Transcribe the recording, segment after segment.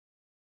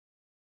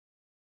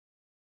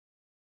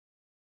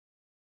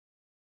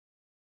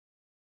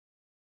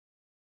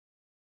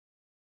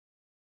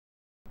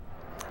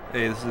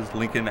Hey, this is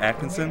Lincoln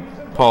Atkinson.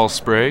 Paul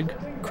Sprague.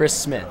 Chris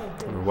Smith.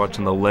 We're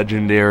watching the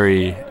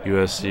legendary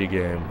USC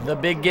game. The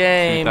big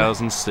game.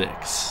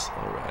 2006.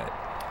 All right.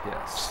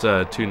 Yes.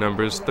 Just two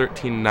numbers.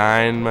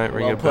 13-9 might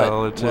ring a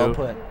bell or two. Well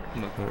put.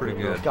 Pretty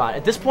good. God,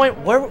 at this point,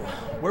 where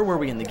were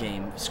we in the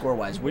game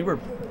score-wise? We were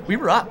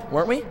up,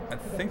 weren't we? I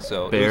think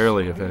so.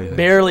 Barely, if anything.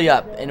 Barely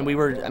up, and we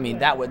were. I mean,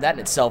 that in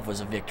itself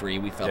was a victory.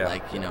 We felt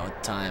like, at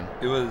the time.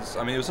 It was.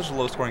 I mean, it was such a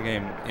low-scoring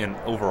game in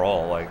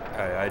overall. Like,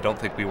 I don't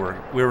think we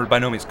were by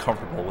no means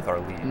comfortable with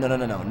our lead.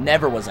 No.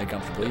 Never was I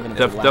comfortable, even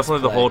definitely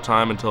the whole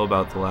time until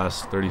about the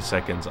last 30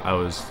 seconds. I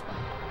was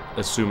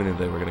assuming that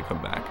they were going to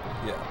come back.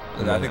 Yeah.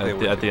 And I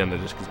think at the end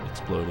it just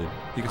exploded.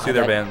 You can see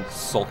their band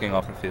sulking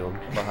off the field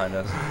behind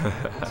us.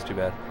 It's too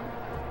bad.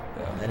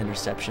 Yeah. That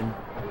interception.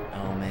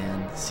 Oh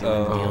man.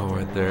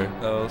 Right there.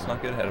 Oh, let's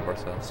not get ahead of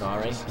ourselves.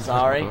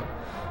 Sorry.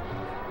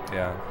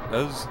 Yeah.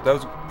 That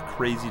was a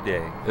crazy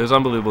day. It was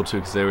unbelievable too,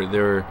 because they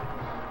were.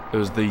 It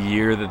was the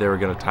year that they were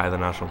going to tie the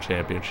national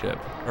championship.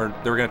 Or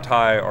they were going to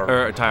tie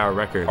our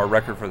record. Our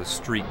record for the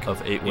streak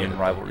of 8 wins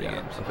rivalry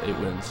games. Of 8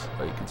 wins,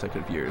 8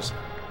 consecutive years.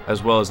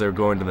 As well as they were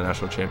going to the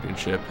national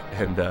championship,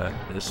 and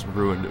this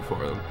ruined it for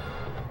them.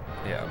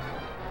 Yeah.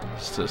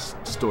 It's just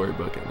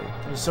storybook ending.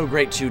 It was so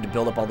great too to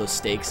build up all those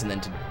stakes and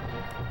then to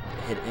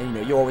hit.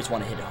 You always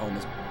want to hit it home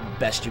as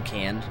best you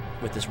can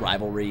with this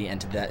rivalry and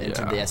to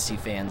the SC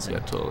fans.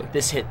 And totally.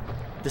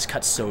 This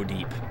cuts so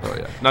deep. Oh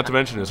yeah. Not to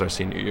mention it's our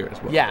senior year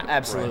as well. Yeah,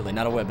 absolutely. Right.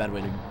 Not a bad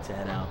way to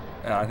head out.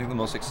 And I think the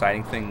most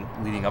exciting thing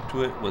leading up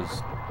to it was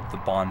the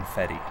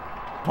bonfetti.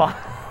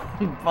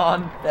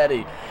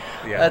 Bonfetti.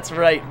 Yeah. That's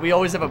right. We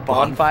always have a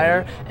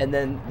bonfire, and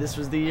then this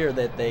was the year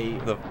that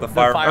the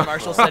fire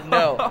marshal said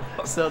no.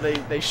 So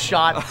they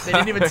shot. They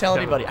didn't even tell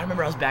anybody. I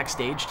remember I was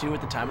backstage too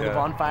at the time of the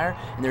bonfire,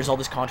 and there's all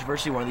this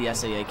controversy. One of the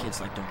SAA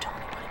kids like, "Don't tell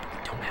anybody, but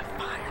we don't have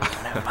fire. We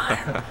don't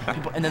have fire."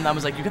 People, and then I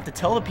was like, "You have to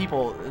tell the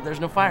people there's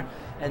no fire."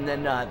 And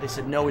then they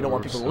said, "No, we don't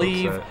want people to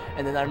leave." Upset.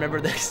 And then I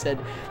remember they said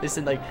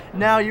like,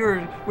 "Now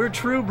we're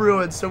true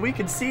Bruins, so we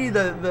can see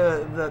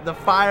the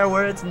fire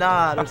where it's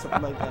not," or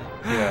something like that.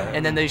 Yeah.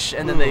 And then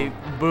they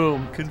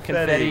boom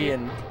confetti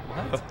and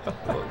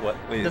what?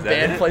 Wait, the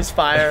band plays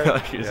fire.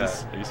 Are you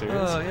serious?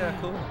 Oh yeah,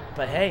 cool.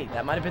 But hey,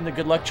 that might have been the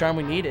good luck charm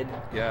we needed.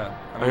 Yeah,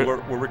 I mean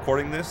we're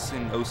recording this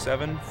in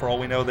 2007. For all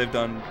we know, they've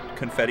done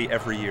confetti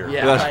every year.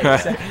 Yeah, right.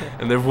 Exactly.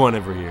 And they've won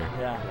every year.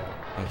 Yeah.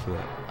 After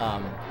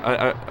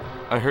that.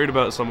 I heard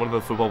about one of the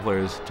football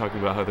players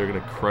talking about how they're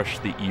going to crush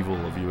the evil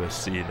of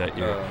USC that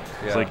year.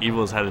 It's like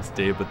evil has had its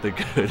day, but the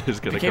good is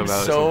going to come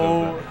out.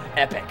 So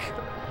epic.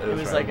 It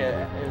was like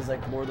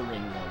Lord of the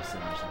Rings or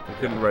something. They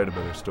couldn't write a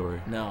better story.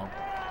 No,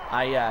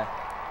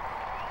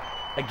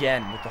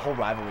 again with the whole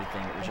rivalry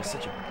thing, it was just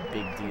such a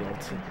big deal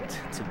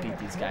to beat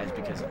these guys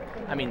because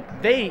I mean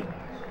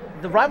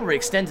the rivalry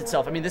extends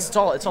itself. I mean, it's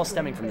all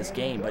stemming from this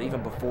game, but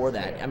even before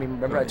that, I mean,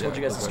 remember I told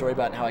you guys the story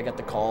about how I got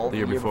the call the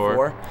year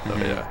before? Oh,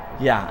 yeah.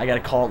 Yeah, I got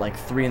a call at like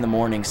 3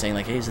 a.m. saying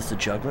like, "Hey, is this the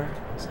juggler?"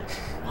 I was like,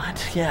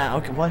 "What? Yeah,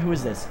 okay. What? Who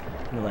is this?"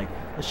 And they're like,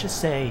 "Let's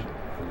just say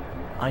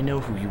I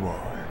know who you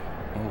are.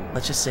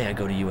 Let's just say I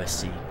go to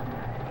USC."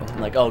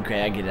 I'm like, "Oh,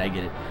 okay, I get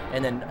it."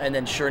 And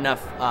then sure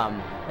enough,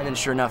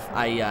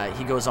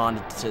 he goes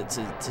on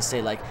to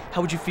say like,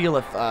 "How would you feel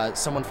if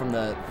someone from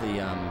the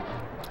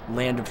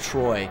land of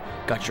Troy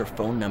got your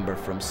phone number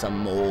from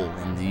some mole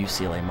in the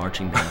UCLA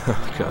marching band?"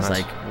 I was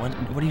like,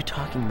 "What are you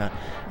talking about?"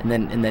 And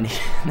then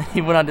he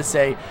went on to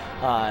say,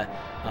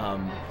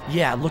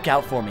 "Yeah, look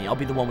out for me. I'll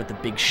be the one with the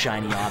big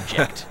shiny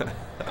object." So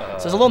I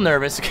was a little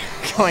nervous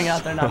going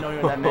out there not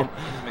knowing what that meant.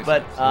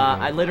 But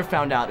I later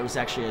found out it was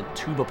actually a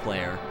tuba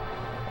player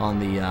on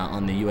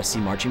the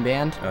USC marching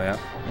band. Oh yeah.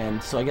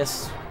 And so I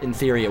guess in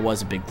theory it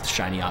was a big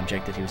shiny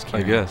object that he was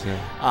carrying. I guess,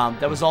 yeah.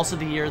 That was also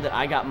the year that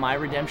I got my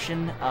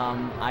redemption.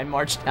 I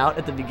marched out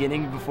at the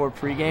beginning before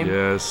pregame.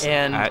 Yes.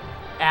 And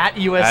at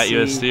USC. At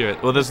USC,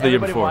 right? Well, this is the year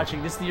before.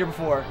 Watching, this is the year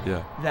before.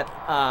 Yeah. That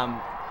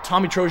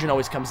Tommy Trojan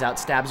always comes out,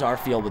 stabs our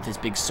field with his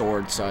big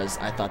sword. So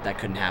I thought that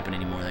couldn't happen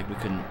anymore. Like we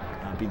couldn't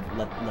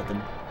let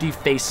them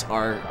deface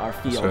our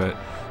field. That's right.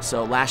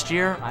 So last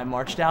year I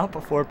marched out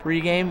before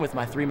pregame with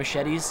my 3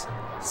 machetes,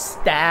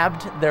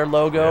 stabbed their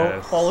logo,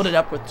 followed it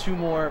up with 2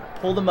 more,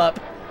 pulled them up,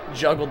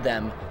 juggled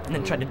them, and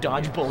then tried to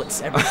dodge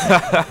bullets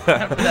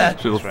after that.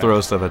 She'll throw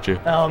stuff at you.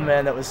 Oh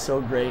man, that was so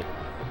great.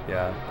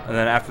 Yeah, and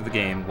then after the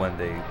game when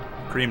they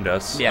creamed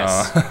us,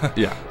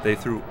 they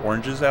threw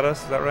oranges at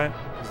us. Is that right?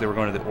 Because they were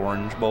going to the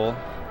Orange Bowl.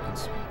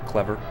 It's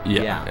clever.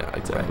 Yeah,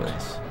 exactly.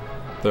 Right.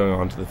 Throwing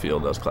onto the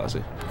field, that was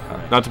classy.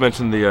 Not to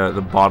mention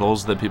the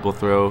bottles that people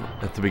throw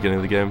at the beginning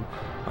of the game.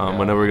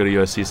 Whenever we go to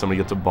USC, somebody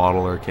gets a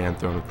bottle or a can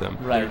thrown at them.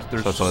 Right.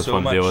 There's so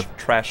much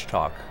trash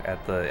talk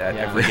at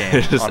every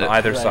game on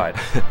either side.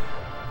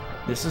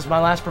 This is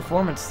my last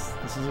performance.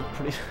 This is a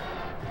pretty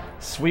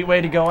sweet way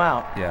to go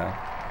out. Yeah.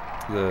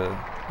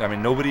 I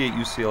mean, nobody at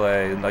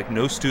UCLA, like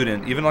no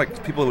student, even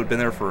like people who had been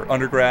there for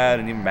undergrad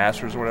and even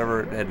masters or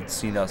whatever, had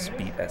seen us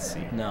beat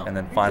SC. No. And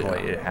then finally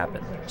it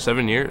happened.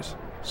 7 years.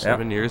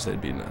 7 years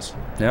they'd beaten us.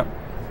 Yep.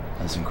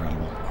 That's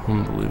incredible.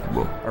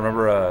 Unbelievable. I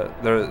remember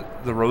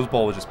the Rose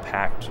Bowl was just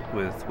packed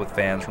with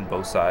fans from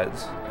both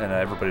sides, and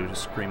everybody was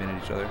just screaming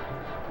at each other.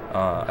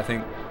 I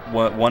think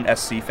one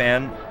SC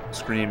fan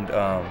screamed,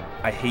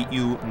 "I hate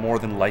you more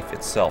than life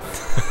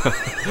itself."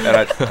 and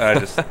I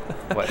just,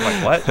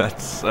 what?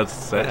 That's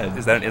sad.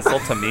 Is that an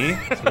insult to me?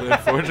 It's really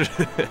unfortunate.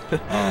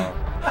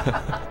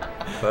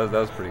 That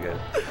was pretty good.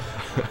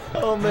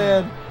 Oh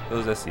man.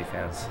 Those SC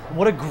fans.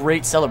 What a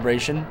great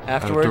celebration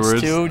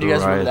afterwards too. Do you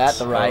guys remember that?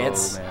 The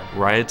riots. Oh,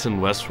 Riots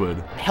in Westwood.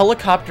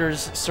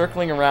 Helicopters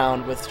circling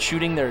around with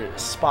shooting their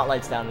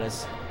spotlights down at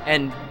us,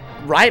 and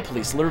riot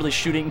police literally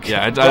shooting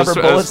rubber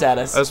bullets at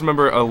us. I just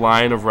remember a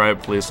line of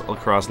riot police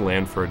across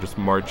Landford just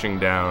marching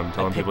down,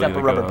 telling people to go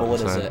outside. I picked up a rubber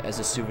bullet as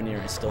a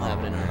souvenir. I still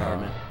have it in our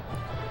apartment.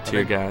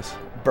 Tear gas.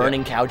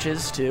 Burning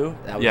couches too.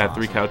 That was awesome.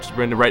 3 couches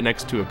burned right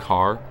next to a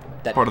car.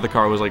 That part of the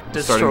car was like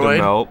destroyed. Starting to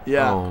melt.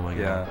 Yeah. Oh my god.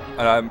 Yeah.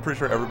 And I'm pretty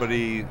sure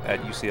everybody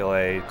at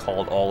UCLA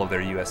called all of their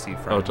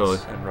USC friends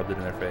and rubbed it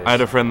in their face. I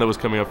had a friend that was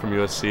coming up from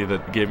USC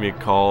that gave me a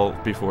call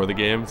before the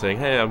game saying,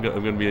 "Hey, I'm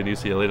going to be in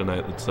UCLA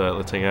tonight.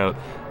 Let's hang out."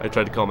 I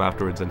tried to call him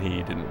afterwards and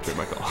he didn't return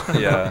my call.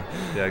 Yeah.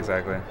 Yeah.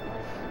 Exactly. I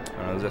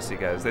don't know, those SC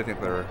guys, they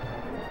think they're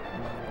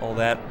all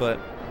that, but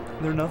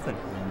they're nothing.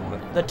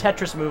 The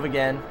Tetris move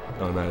again.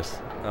 Oh, nice.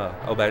 Back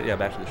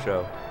to the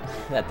show.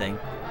 That thing.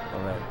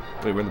 All right.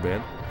 Wait, we're in the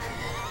band.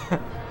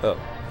 Oh.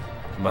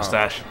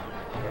 Mustache.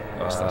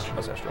 Mustache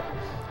show.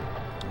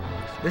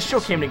 This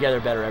show came together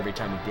better every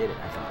time we did it,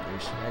 I thought.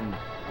 And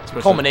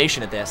the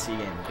culmination at the SC game.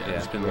 Yeah,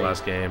 it's been the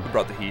last game. We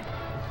brought the heat.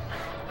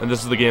 And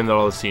this is the game that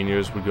all the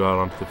seniors would go out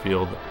onto the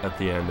field at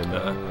the end and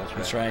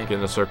that's right. Get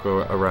in a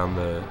circle around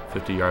the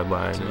 50-yard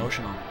line. It's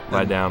emotional.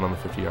 Lie down on the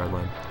 50-yard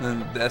line.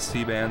 And then the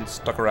SC band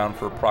stuck around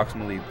for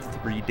approximately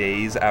 3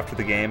 days after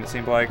the game, it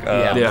seemed like,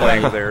 Yeah.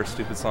 playing their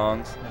stupid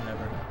songs.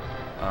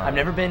 I've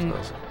never been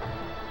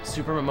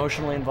super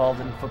emotionally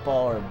involved in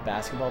football or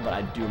basketball, but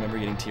I do remember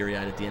getting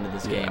teary-eyed at the end of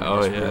this game.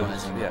 Oh, and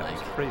realizing that,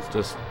 it's crazy.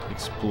 Just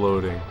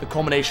exploding. The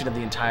culmination of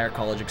the entire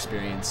college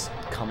experience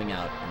coming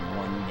out in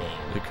one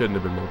game. It couldn't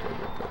have been more perfect.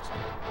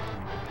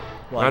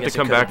 Well, not to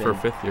come back for a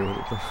 5th year with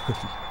it.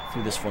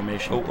 Through this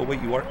formation. Oh,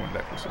 wait, you are coming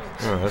back for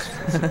 6th. Oh,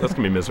 that's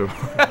gonna be miserable.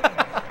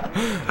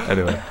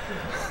 Anyway.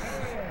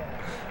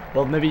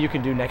 Well, maybe you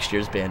can do next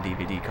year's band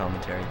DVD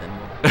commentary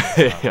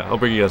then. Yeah, I'll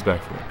bring you guys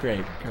back for it.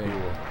 Great.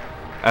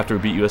 After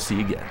we beat USC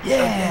again.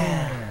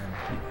 Yeah.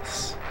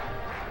 Yes.